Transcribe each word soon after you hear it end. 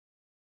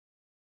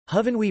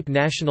Hovenweep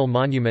National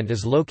Monument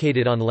is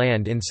located on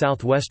land in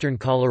southwestern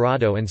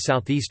Colorado and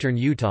southeastern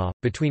Utah,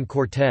 between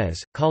Cortez,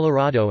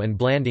 Colorado and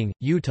Blanding,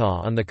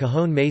 Utah on the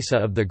Cajon Mesa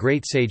of the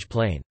Great Sage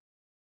Plain.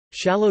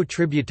 Shallow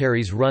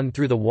tributaries run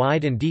through the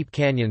wide and deep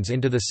canyons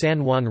into the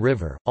San Juan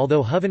River.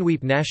 Although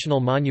Hovenweep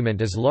National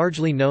Monument is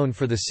largely known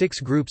for the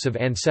 6 groups of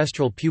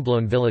ancestral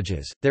Puebloan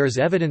villages, there is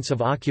evidence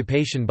of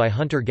occupation by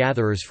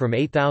hunter-gatherers from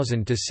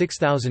 8000 to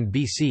 6000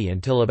 BC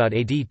until about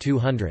AD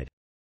 200.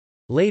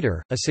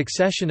 Later, a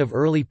succession of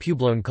early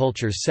Puebloan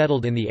cultures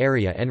settled in the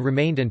area and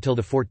remained until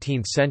the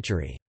 14th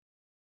century.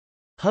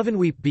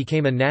 Hovenweep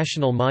became a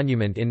national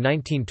monument in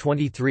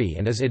 1923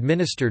 and is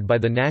administered by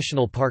the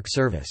National Park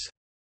Service.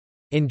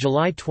 In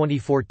July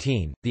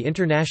 2014, the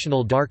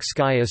International Dark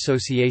Sky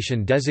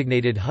Association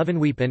designated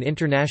Hovenweep an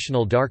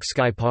International Dark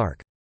Sky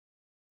Park.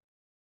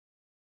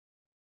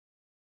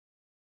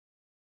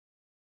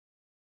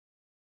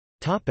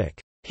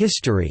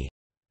 History.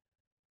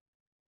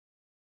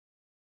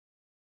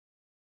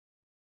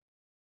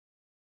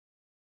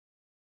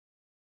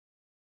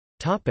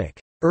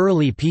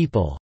 Early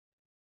people.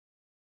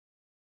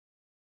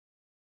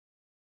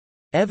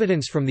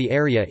 Evidence from the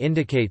area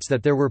indicates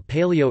that there were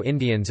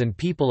Paleo-Indians and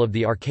people of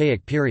the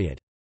Archaic period.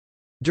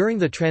 During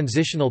the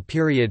transitional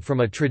period from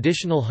a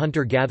traditional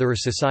hunter-gatherer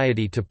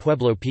society to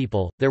Pueblo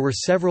people, there were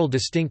several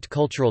distinct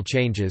cultural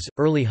changes.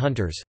 Early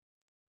hunters.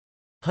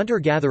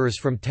 Hunter-gatherers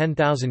from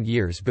 10,000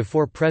 years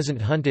before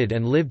present hunted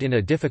and lived in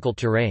a difficult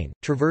terrain,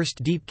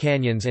 traversed deep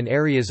canyons and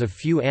areas of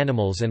few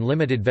animals and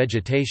limited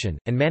vegetation,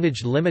 and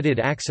managed limited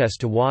access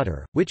to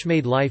water, which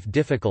made life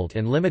difficult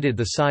and limited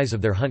the size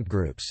of their hunt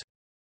groups.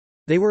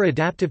 They were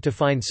adaptive to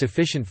find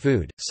sufficient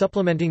food,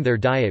 supplementing their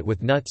diet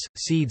with nuts,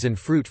 seeds and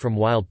fruit from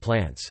wild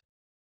plants.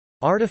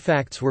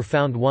 Artifacts were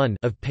found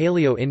of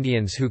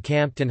Paleo-Indians who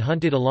camped and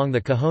hunted along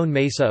the Cajon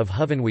Mesa of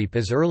Hovenweep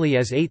as early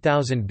as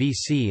 8000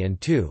 BC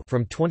and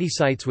from 20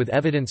 sites with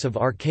evidence of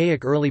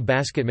archaic early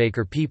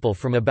basketmaker people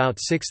from about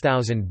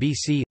 6000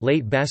 BC,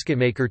 late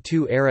basketmaker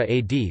II era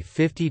AD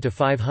 50 to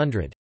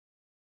 500.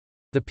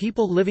 The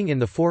people living in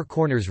the Four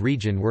Corners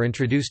region were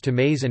introduced to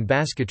maize and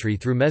basketry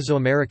through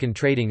Mesoamerican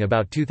trading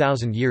about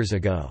 2,000 years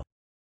ago.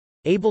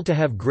 Able to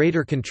have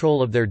greater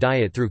control of their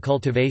diet through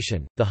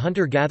cultivation, the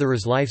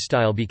hunter-gatherer's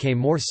lifestyle became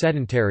more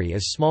sedentary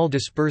as small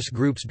dispersed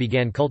groups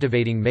began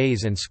cultivating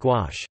maize and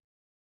squash.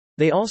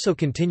 They also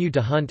continued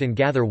to hunt and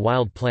gather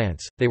wild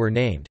plants. They were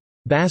named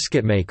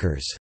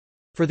basketmakers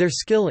for their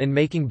skill in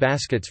making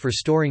baskets for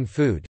storing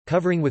food,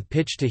 covering with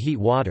pitch to heat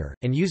water,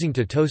 and using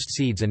to toast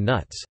seeds and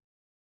nuts.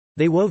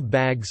 They wove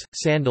bags,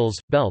 sandals,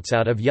 belts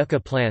out of yucca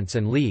plants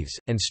and leaves,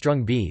 and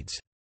strung beads.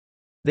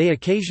 They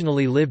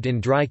occasionally lived in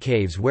dry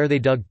caves where they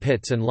dug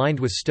pits and lined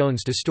with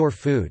stones to store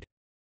food.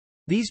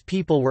 These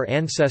people were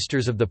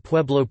ancestors of the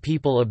Pueblo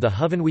people of the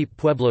Hovenweep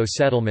Pueblo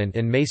settlement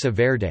in Mesa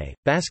Verde,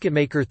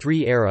 Basketmaker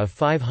III era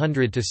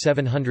 500 to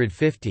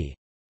 750.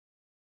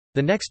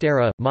 The next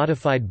era,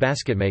 modified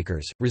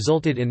basketmakers,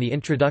 resulted in the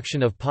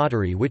introduction of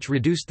pottery, which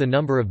reduced the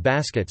number of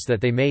baskets that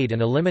they made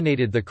and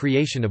eliminated the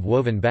creation of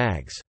woven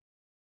bags.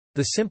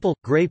 The simple,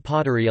 gray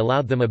pottery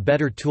allowed them a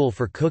better tool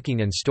for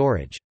cooking and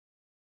storage.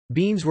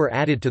 Beans were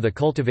added to the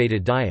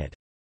cultivated diet.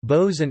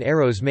 Bows and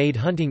arrows made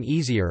hunting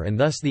easier and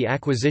thus the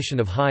acquisition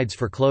of hides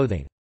for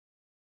clothing.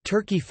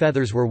 Turkey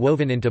feathers were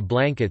woven into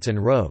blankets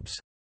and robes.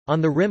 On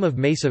the rim of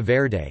Mesa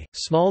Verde,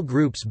 small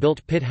groups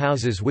built pit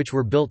houses which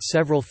were built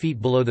several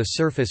feet below the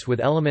surface with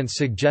elements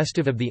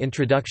suggestive of the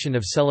introduction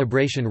of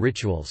celebration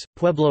rituals.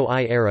 Pueblo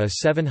I era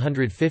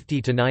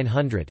 750 to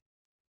 900.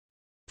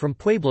 From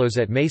pueblos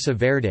at Mesa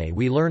Verde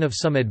we learn of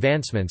some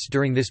advancements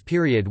during this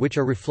period which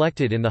are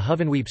reflected in the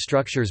Hovenweep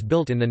structures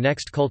built in the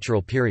next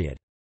cultural period.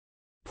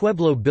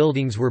 Pueblo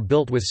buildings were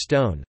built with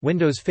stone,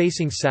 windows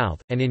facing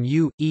south, and in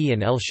U, E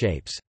and L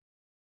shapes.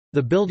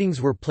 The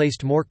buildings were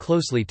placed more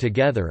closely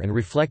together and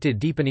reflected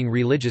deepening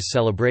religious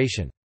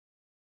celebration.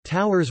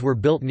 Towers were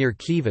built near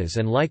kivas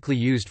and likely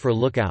used for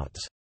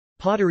lookouts.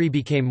 Pottery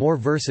became more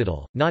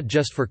versatile, not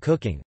just for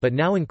cooking, but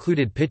now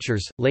included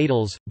pitchers,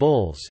 ladles,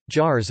 bowls,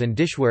 jars and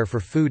dishware for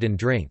food and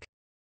drink.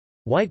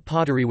 White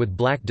pottery with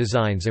black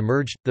designs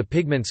emerged, the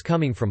pigments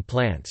coming from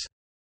plants.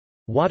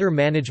 Water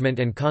management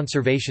and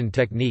conservation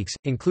techniques,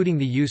 including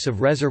the use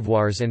of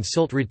reservoirs and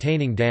silt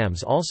retaining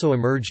dams, also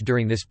emerged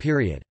during this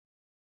period.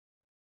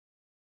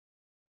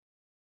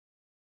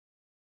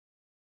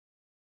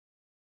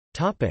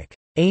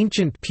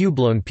 Ancient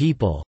Puebloan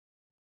people.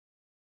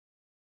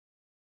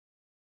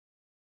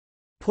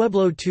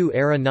 Pueblo II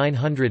era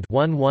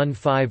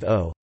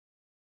 900-1150.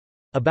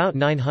 About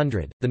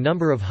 900, the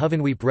number of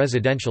Hovenweep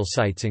residential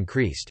sites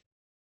increased.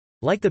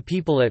 Like the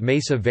people at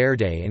Mesa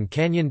Verde and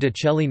Cañón de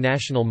Chelly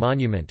National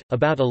Monument,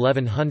 about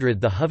 1100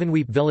 the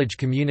Hovenweep village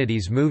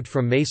communities moved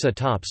from mesa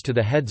tops to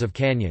the heads of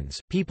canyons.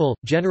 People,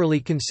 generally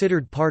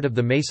considered part of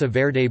the Mesa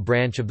Verde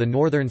branch of the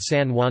northern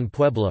San Juan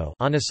Pueblo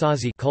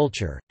Anasazi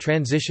culture,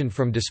 transitioned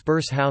from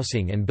dispersed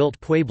housing and built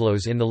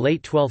pueblos in the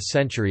late 12th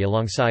century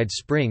alongside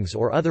springs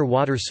or other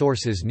water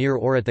sources near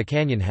or at the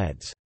canyon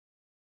heads.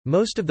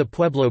 Most of the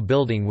Pueblo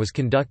building was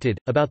conducted,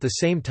 about the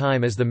same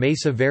time as the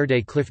Mesa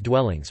Verde cliff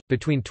dwellings,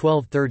 between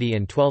 1230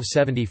 and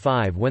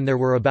 1275 when there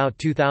were about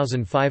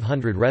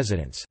 2,500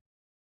 residents.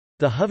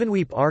 The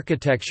Hovenweep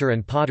architecture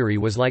and pottery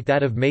was like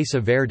that of Mesa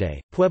Verde,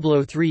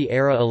 Pueblo III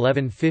era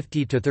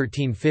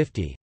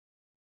 1150–1350.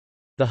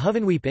 The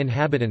Hovenweep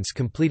inhabitants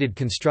completed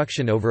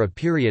construction over a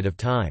period of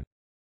time.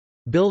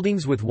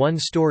 Buildings with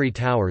one-story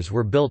towers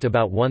were built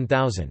about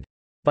 1,000.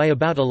 By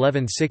about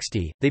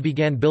 1160, they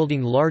began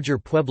building larger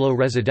Pueblo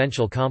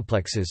residential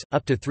complexes,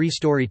 up to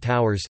three-story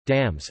towers,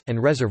 dams,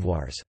 and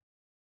reservoirs.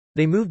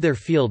 They moved their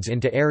fields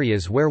into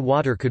areas where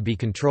water could be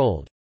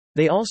controlled.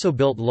 They also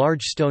built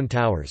large stone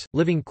towers,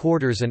 living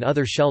quarters and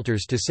other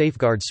shelters to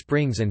safeguard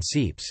springs and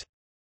seeps.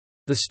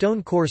 The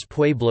stone coarse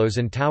pueblos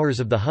and towers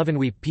of the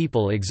Hovenweep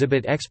people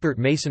exhibit expert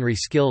masonry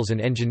skills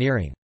and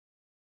engineering.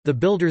 The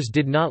builders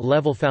did not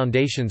level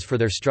foundations for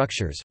their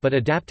structures, but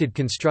adapted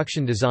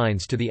construction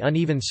designs to the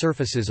uneven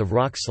surfaces of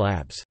rock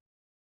slabs.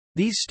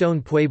 These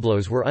stone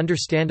pueblos were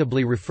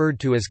understandably referred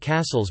to as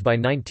castles by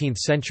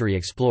 19th-century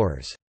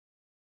explorers.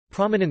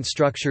 Prominent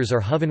structures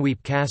are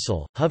Hovenweep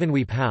Castle,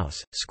 Hovenweep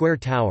House, Square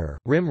Tower,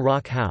 Rim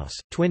Rock House,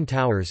 Twin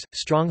Towers,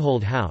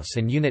 Stronghold House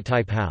and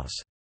Unit-type House.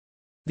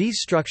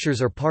 These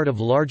structures are part of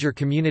larger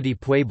community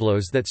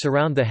pueblos that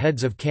surround the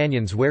heads of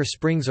canyons where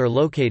springs are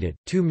located.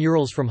 Two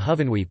murals from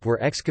Hovenweep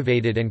were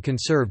excavated and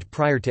conserved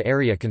prior to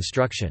area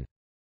construction.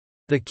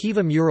 The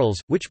Kiva murals,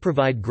 which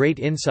provide great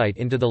insight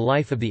into the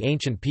life of the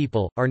ancient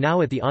people, are now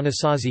at the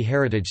Anasazi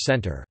Heritage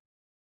Center.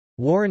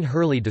 Warren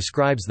Hurley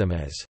describes them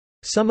as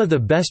some of the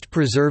best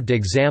preserved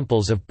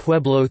examples of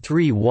Pueblo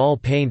III wall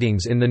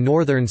paintings in the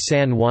northern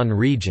San Juan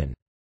region.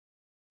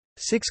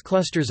 6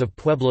 clusters of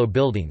Pueblo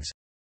buildings.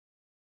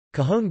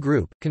 Cajon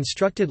Group,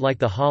 constructed like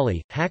the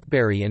Holly,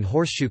 Hackberry and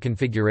Horseshoe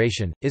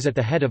configuration, is at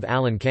the head of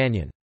Allen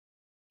Canyon.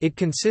 It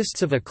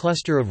consists of a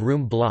cluster of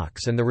room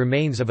blocks and the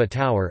remains of a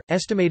tower,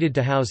 estimated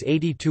to house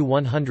 80 to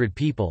 100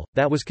 people,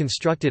 that was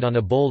constructed on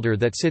a boulder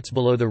that sits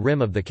below the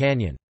rim of the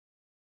canyon.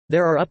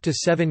 There are up to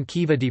 7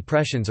 kiva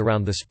depressions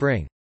around the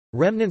spring.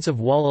 Remnants of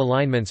wall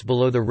alignments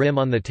below the rim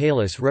on the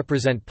talus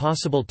represent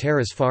possible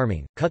terrace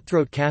farming.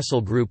 Cutthroat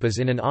Castle Group is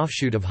in an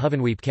offshoot of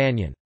Hovenweep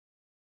Canyon.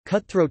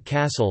 Cutthroat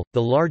Castle,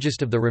 the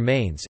largest of the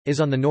remains,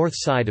 is on the north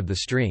side of the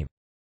stream.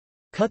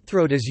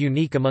 Cutthroat is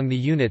unique among the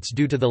units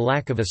due to the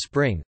lack of a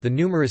spring, the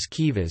numerous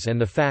kivas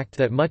and the fact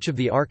that much of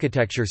the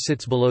architecture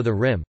sits below the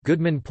rim.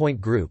 Goodman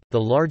Point Group,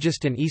 the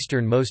largest and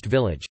easternmost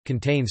village,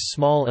 contains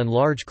small and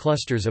large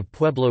clusters of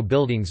Pueblo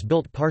buildings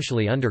built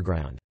partially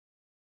underground.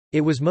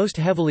 It was most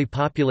heavily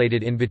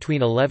populated in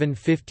between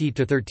 1150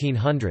 to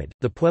 1300,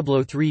 the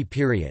Pueblo III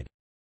period.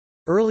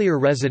 Earlier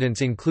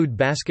residents include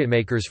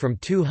basketmakers from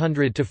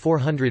 200 to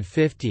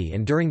 450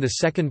 and during the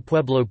Second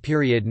Pueblo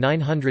period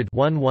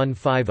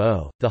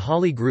 900–1150. The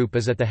Holly Group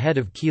is at the head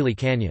of Keeley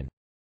Canyon.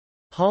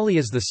 Holly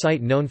is the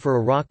site known for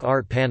a rock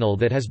art panel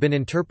that has been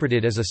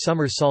interpreted as a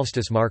summer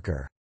solstice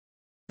marker.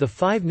 The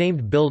 5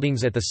 named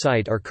buildings at the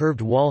site are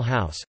Curved Wall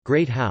House,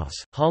 Great House,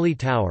 Holly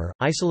Tower,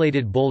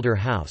 Isolated Boulder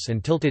House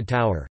and Tilted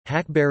Tower.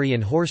 Hackberry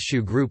and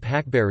Horseshoe Group.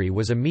 Hackberry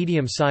was a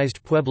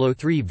medium-sized Pueblo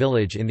III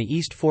village in the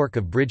East Fork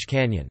of Bridge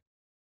Canyon.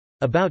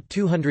 About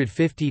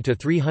 250 to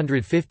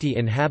 350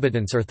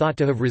 inhabitants are thought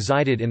to have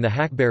resided in the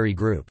Hackberry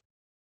Group.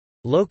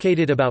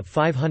 Located about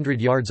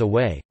 500 yards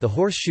away, the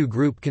Horseshoe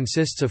Group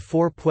consists of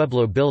 4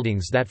 Pueblo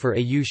buildings that for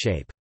a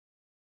U-shape.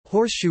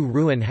 Horseshoe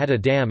Ruin had a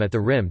dam at the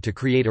rim to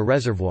create a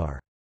reservoir.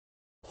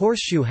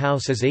 Horseshoe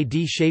House is a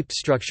D-shaped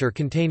structure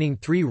containing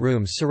 3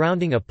 rooms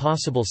surrounding a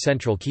possible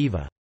central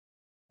kiva.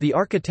 The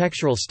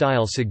architectural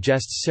style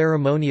suggests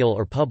ceremonial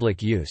or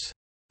public use.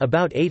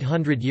 About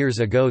 800 years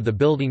ago the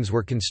buildings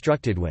were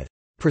constructed with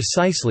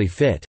precisely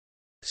fit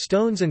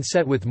stones and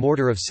set with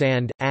mortar of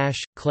sand, ash,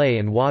 clay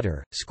and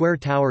water. Square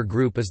Tower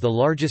Group is the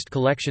largest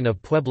collection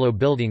of Pueblo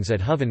buildings at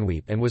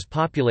Hovenweep and was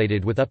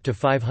populated with up to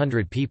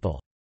 500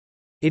 people.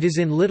 It is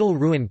in Little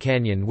Ruin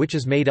Canyon, which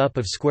is made up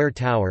of Square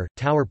Tower,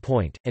 Tower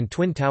Point, and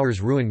Twin Towers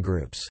ruin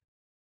groups.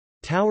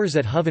 Towers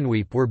at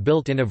Hovenweep were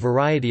built in a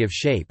variety of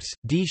shapes,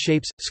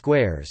 D-shapes,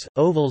 squares,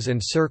 ovals and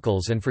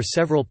circles and for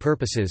several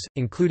purposes,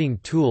 including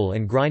tool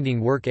and grinding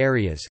work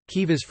areas,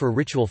 kivas for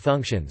ritual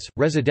functions,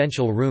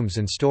 residential rooms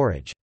and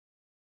storage.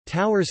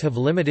 Towers have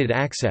limited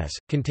access,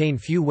 contain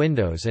few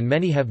windows and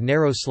many have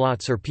narrow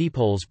slots or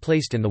peepholes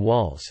placed in the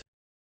walls.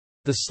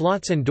 The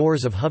slots and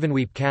doors of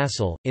Hovenweep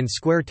Castle, in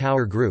Square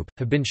Tower Group,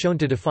 have been shown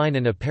to define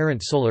an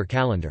apparent solar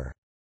calendar.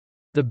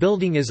 The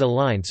building is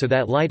aligned so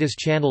that light is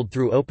channeled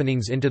through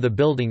openings into the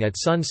building at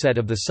sunset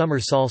of the summer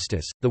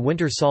solstice, the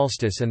winter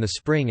solstice and the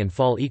spring and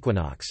fall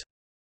equinox.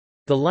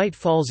 The light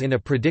falls in a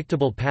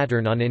predictable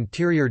pattern on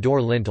interior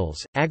door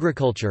lintels.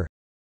 Agriculture.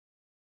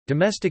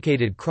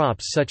 Domesticated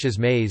crops such as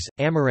maize,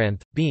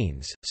 amaranth,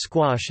 beans,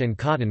 squash and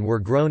cotton were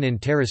grown in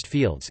terraced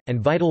fields,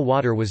 and vital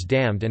water was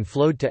dammed and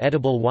flowed to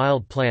edible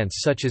wild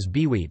plants such as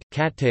beeweed,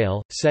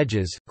 cattail,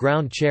 sedges,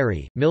 ground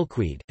cherry,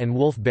 milkweed, and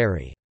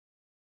wolfberry.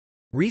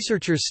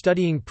 Researchers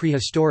studying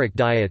prehistoric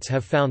diets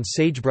have found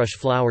sagebrush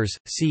flowers,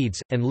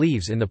 seeds, and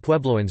leaves in the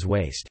Puebloans'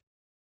 waste.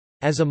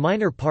 As a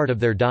minor part of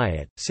their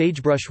diet,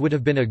 sagebrush would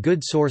have been a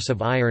good source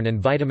of iron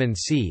and vitamin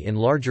C in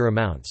larger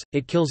amounts.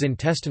 It kills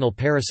intestinal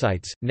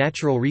parasites.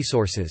 Natural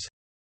resources.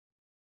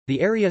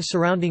 The area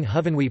surrounding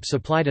Hovenweep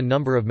supplied a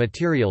number of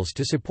materials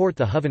to support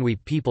the Hovenweep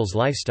people's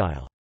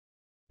lifestyle.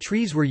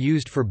 Trees were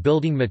used for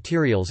building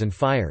materials and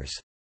fires.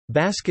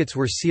 Baskets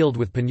were sealed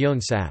with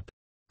piñón sap.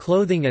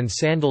 Clothing and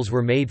sandals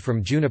were made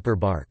from juniper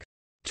bark.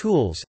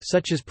 Tools,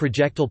 such as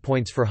projectile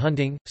points for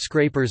hunting,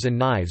 scrapers and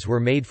knives were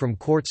made from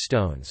quartz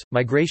stones.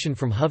 Migration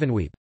from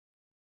Hovenweep.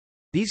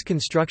 These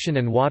construction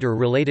and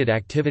water-related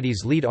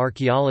activities lead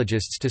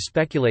archaeologists to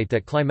speculate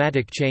that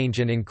climatic change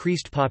and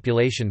increased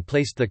population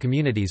placed the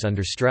communities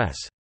under stress.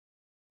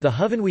 The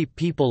Hovenweep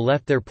people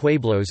left their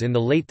pueblos in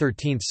the late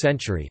 13th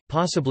century,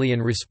 possibly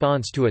in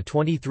response to a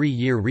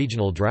 23-year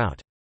regional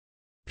drought.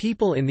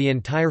 People in the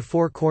entire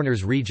Four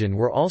Corners region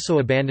were also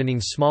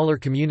abandoning smaller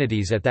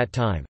communities at that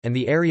time, and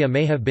the area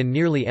may have been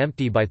nearly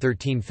empty by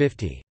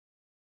 1350.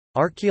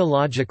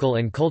 Archaeological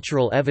and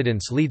cultural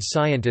evidence leads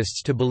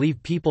scientists to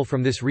believe people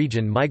from this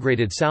region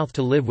migrated south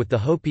to live with the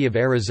Hopi of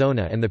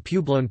Arizona and the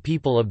Puebloan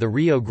people of the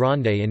Rio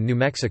Grande in New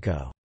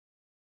Mexico.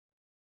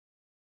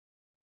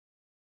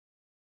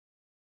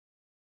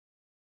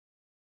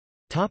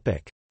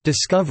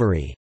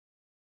 Discovery.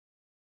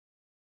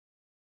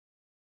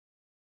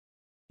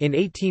 In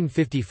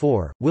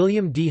 1854,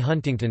 William D.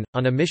 Huntington,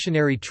 on a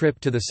missionary trip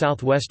to the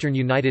southwestern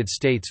United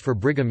States for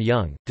Brigham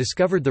Young,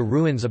 discovered the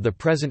ruins of the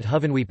present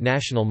Hovenweep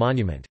National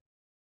Monument.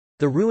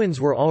 The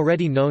ruins were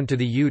already known to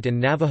the Ute and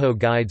Navajo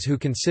guides who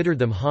considered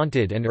them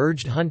haunted and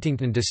urged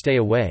Huntington to stay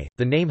away.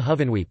 The name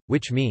Hovenweep,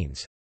 which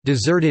means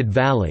deserted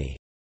valley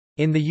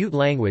in the Ute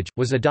language,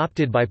 was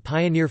adopted by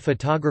pioneer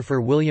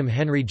photographer William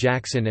Henry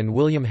Jackson and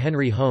William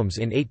Henry Holmes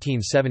in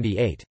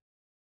 1878.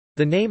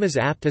 The name is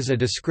apt as a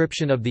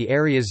description of the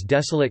area's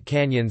desolate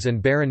canyons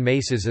and barren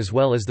mesas as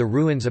well as the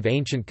ruins of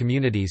ancient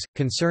communities.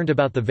 Concerned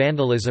about the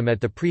vandalism at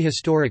the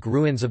prehistoric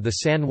ruins of the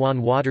San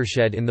Juan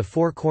watershed in the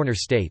Four Corner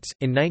states,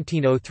 in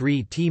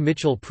 1903 T.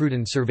 Mitchell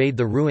Pruden surveyed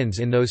the ruins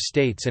in those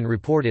states and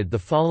reported the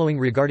following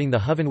regarding the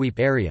Hovenweep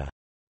area.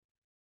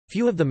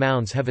 Few of the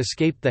mounds have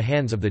escaped the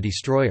hands of the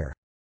destroyer.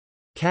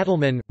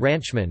 Cattlemen,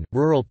 ranchmen,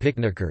 rural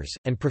picnickers,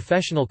 and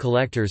professional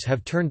collectors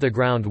have turned the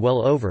ground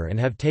well over and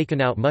have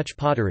taken out much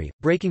pottery,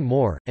 breaking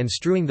more, and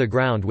strewing the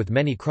ground with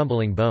many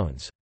crumbling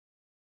bones.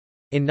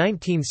 In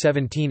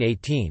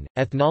 1917–18,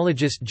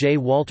 ethnologist J.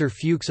 Walter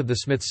Fuchs of the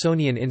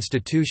Smithsonian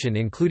Institution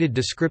included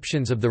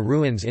descriptions of the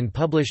ruins in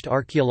published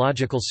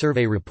archaeological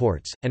survey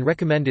reports, and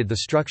recommended the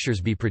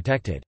structures be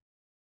protected.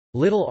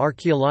 Little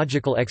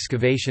archaeological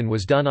excavation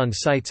was done on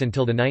sites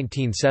until the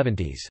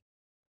 1970s.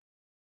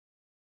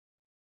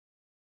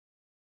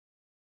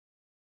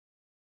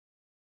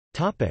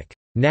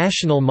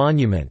 National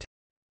Monument.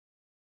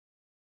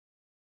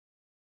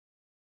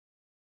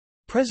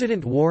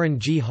 President Warren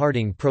G.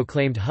 Harding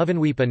proclaimed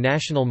Hovenweep a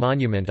national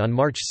monument on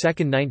March 2,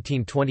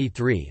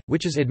 1923,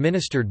 which is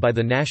administered by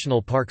the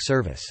National Park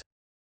Service.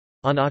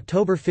 On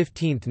October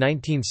 15,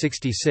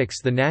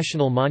 1966, the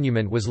national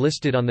monument was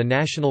listed on the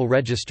National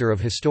Register of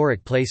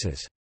Historic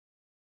Places.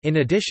 In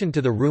addition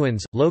to the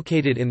ruins,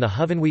 located in the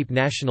Hovenweep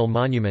National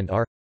Monument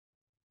are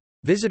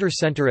Visitor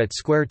Center at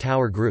Square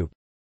Tower Group,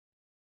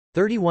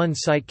 31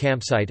 Site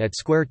Campsite at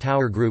Square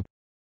Tower Group,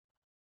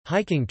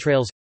 hiking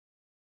trails,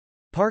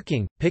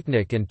 parking,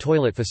 picnic and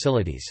toilet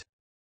facilities.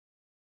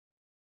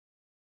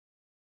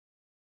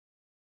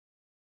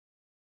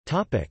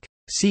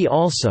 See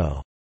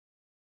also: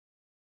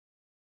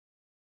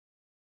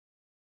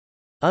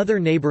 Other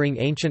neighboring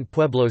ancient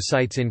Pueblo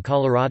sites in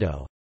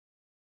Colorado,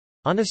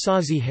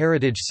 Anasazi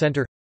Heritage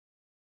Center,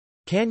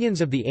 Canyons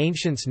of the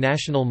Ancients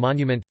National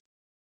Monument,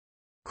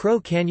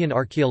 Crow Canyon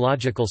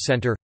Archaeological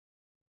Center,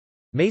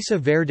 Mesa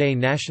Verde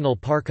National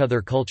Park.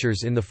 Other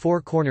cultures in the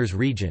Four Corners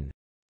region,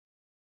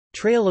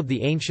 Trail of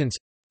the Ancients,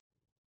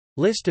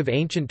 List of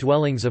ancient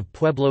dwellings of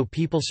Pueblo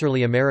people.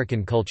 Early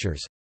American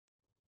cultures,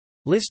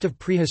 List of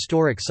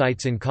prehistoric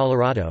sites in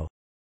Colorado,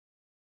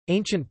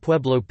 Ancient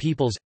Pueblo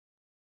peoples,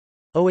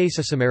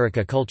 Oasis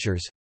America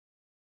cultures,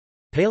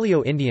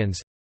 Paleo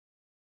Indians.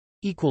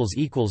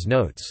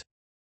 Notes